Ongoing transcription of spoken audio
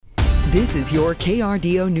This is your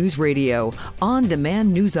KRDO News Radio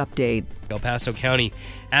on-demand news update. El Paso County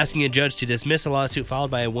asking a judge to dismiss a lawsuit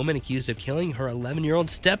filed by a woman accused of killing her 11-year-old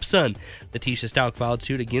stepson. Letitia Stout filed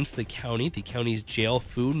suit against the county's jail,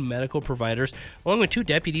 food, and medical providers, along with 2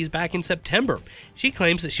 deputies back in September. She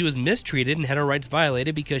claims that she was mistreated and had her rights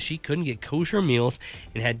violated because she couldn't get kosher meals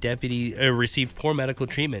and had received poor medical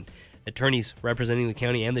treatment. Attorneys representing the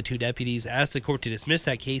county and the 2 deputies asked the court to dismiss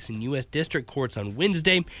that case in U.S. District Courts on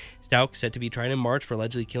Wednesday. Stout set to be tried in March for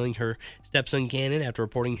allegedly killing her stepson Gannon after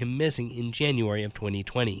reporting him missing in January of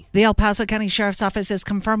 2020. The El Paso County Sheriff's Office is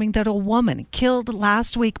confirming that a woman killed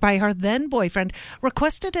last week by her then-boyfriend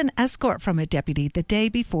requested an escort from a deputy the day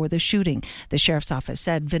before the shooting. The Sheriff's Office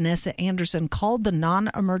said Vanessa Anderson called the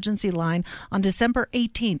non-emergency line on December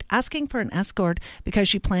 18th asking for an escort because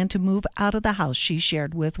she planned to move out of the house she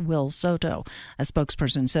shared with Will Soto. A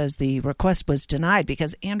spokesperson says the request was denied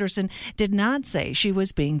because Anderson did not say she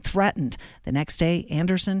was being threatened. The next day,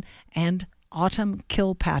 Anderson and Autumn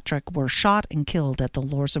Kilpatrick were shot and killed at the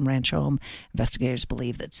Lorson Ranch home. Investigators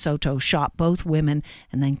believe that Soto shot both women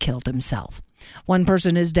and then killed himself. One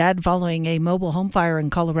person is dead following a mobile home fire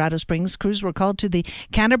in Colorado Springs. Crews were called to the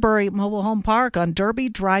Canterbury Mobile Home Park on Derby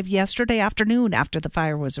Drive yesterday afternoon after the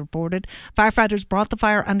fire was reported. Firefighters brought the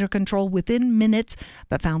fire under control within minutes,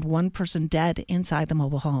 but found one person dead inside the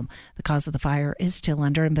mobile home. The cause of the fire is still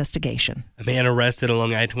under investigation. A man arrested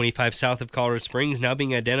along I-25 south of Colorado Springs now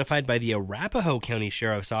being identified by the Arapahoe County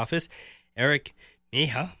Sheriff's Office. Eric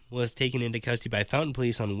Mejia was taken into custody by Fountain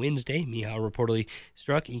Police on Wednesday. Mejia reportedly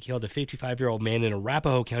struck and killed a 55-year-old man in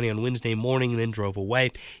Arapahoe County on Wednesday morning and then drove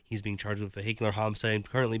away. He's being charged with vehicular homicide and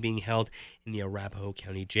currently being held in the Arapahoe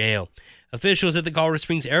County Jail. Officials at the Colorado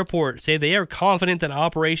Springs Airport say they are confident that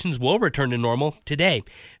operations will return to normal today.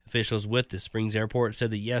 Officials with the Springs Airport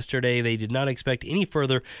said that yesterday they did not expect any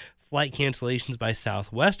further flight cancellations by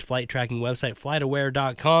Southwest. Flight tracking website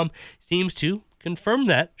FlightAware.com seems to confirmed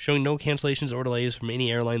that, showing no cancellations or delays from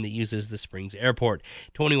any airline that uses the Springs Airport.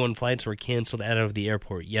 21 flights were canceled out of the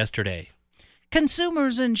airport yesterday.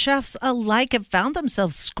 Consumers and chefs alike have found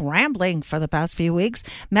themselves scrambling for the past few weeks,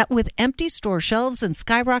 met with empty store shelves and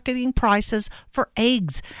skyrocketing prices for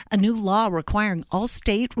eggs. A new law requiring all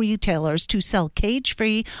state retailers to sell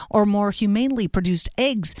cage-free or more humanely produced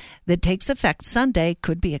eggs that takes effect Sunday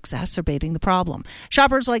could be exacerbating the problem.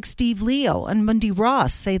 Shoppers like Steve Leo and Mundy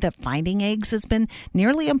Ross say that finding eggs has been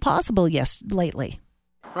nearly impossible lately.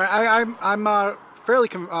 I'm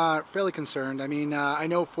fairly concerned. I mean, I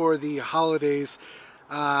know for the holidays,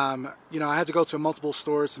 I had to go to multiple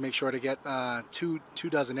stores to make sure to get two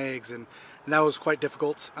dozen eggs, and that was quite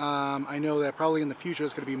difficult. I know that probably in the future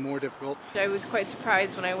it's going to be more difficult. I was quite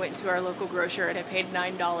surprised when I went to our local grocer and I paid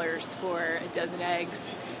 $9 for a dozen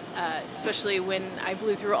eggs, especially when I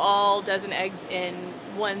blew through all dozen eggs in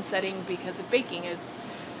one setting because of baking. It's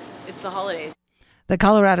the holidays. The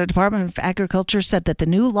Colorado Department of Agriculture said that the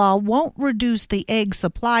new law won't reduce the egg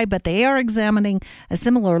supply, but they are examining a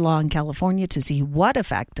similar law in California to see what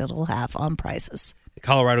effect it'll have on prices.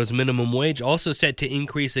 Colorado's minimum wage also set to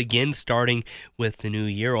increase again starting with the new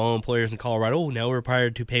year. All employers in Colorado now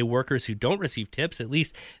required to pay workers who don't receive tips at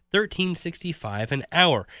least $13.65 an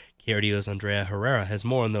hour. KRDO's Andrea Herrera has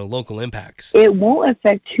more on the local impacts. It won't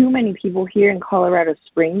affect too many people here in Colorado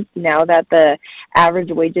Springs now that the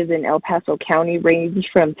average wages in El Paso County range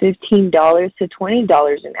from $15 to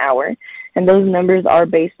 $20 an hour. And those numbers are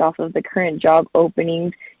based off of the current job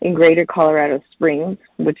openings in Greater Colorado Springs,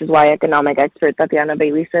 which is why economic expert Tatiana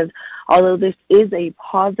Bailey says, although this is a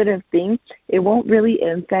positive thing, it won't really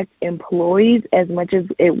affect employees as much as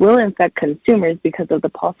it will affect consumers because of the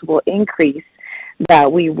possible increase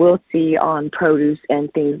that we will see on produce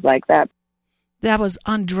and things like that. That was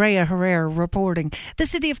Andrea Herrera reporting. The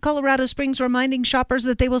city of Colorado Springs reminding shoppers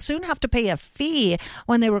that they will soon have to pay a fee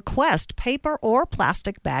when they request paper or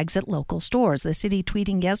plastic bags at local stores. The city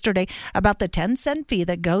tweeting yesterday about the 10-cent fee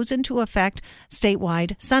that goes into effect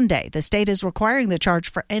statewide Sunday. The state is requiring the charge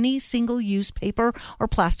for any single-use paper or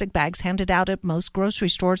plastic bags handed out at most grocery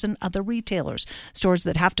stores and other retailers. Stores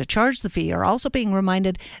that have to charge the fee are also being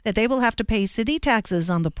reminded that they will have to pay city taxes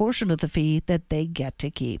on the portion of the fee that they get to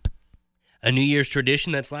keep. A New Year's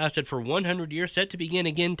tradition that's lasted for 100 years set to begin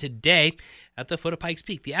again today at the foot of Pikes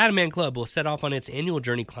Peak. The Adamant Club will set off on its annual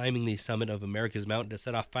journey climbing the summit of America's Mountain to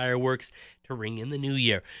set off fireworks to ring in the new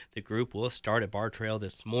year. The group will start at Bar Trail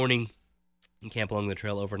this morning and camp along the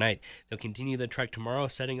trail overnight. They'll continue the trek tomorrow,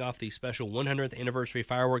 setting off the special 100th anniversary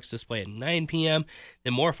fireworks display at 9 p.m.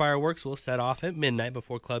 Then more fireworks will set off at midnight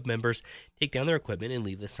before club members take down their equipment and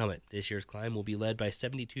leave the summit. This year's climb will be led by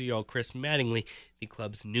 72-year-old Chris Mattingly, the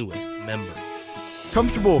club's newest member.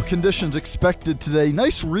 Comfortable conditions expected today.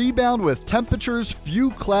 Nice rebound with temperatures,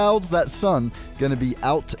 few clouds. That sun going to be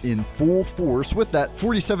out in full force. With that,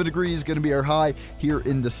 47 degrees going to be our high here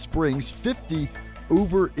in the Springs. 50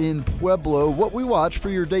 over in Pueblo. What we watch for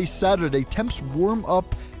your day Saturday, temps warm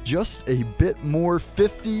up just a bit more.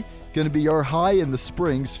 50 going to be our high in the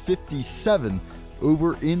Springs. 57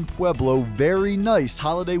 over in Pueblo. Very nice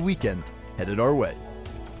holiday weekend headed our way.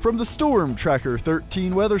 From the Storm Tracker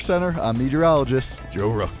 13 Weather Center, I'm meteorologist Joe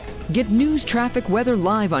Ruck. Get news, traffic, weather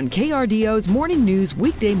live on KRDO's Morning News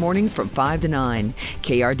weekday mornings from 5 to 9.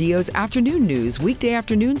 KRDO's Afternoon News weekday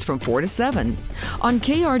afternoons from 4 to 7. On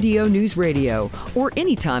KRDO News Radio or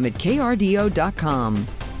anytime at krdo.com.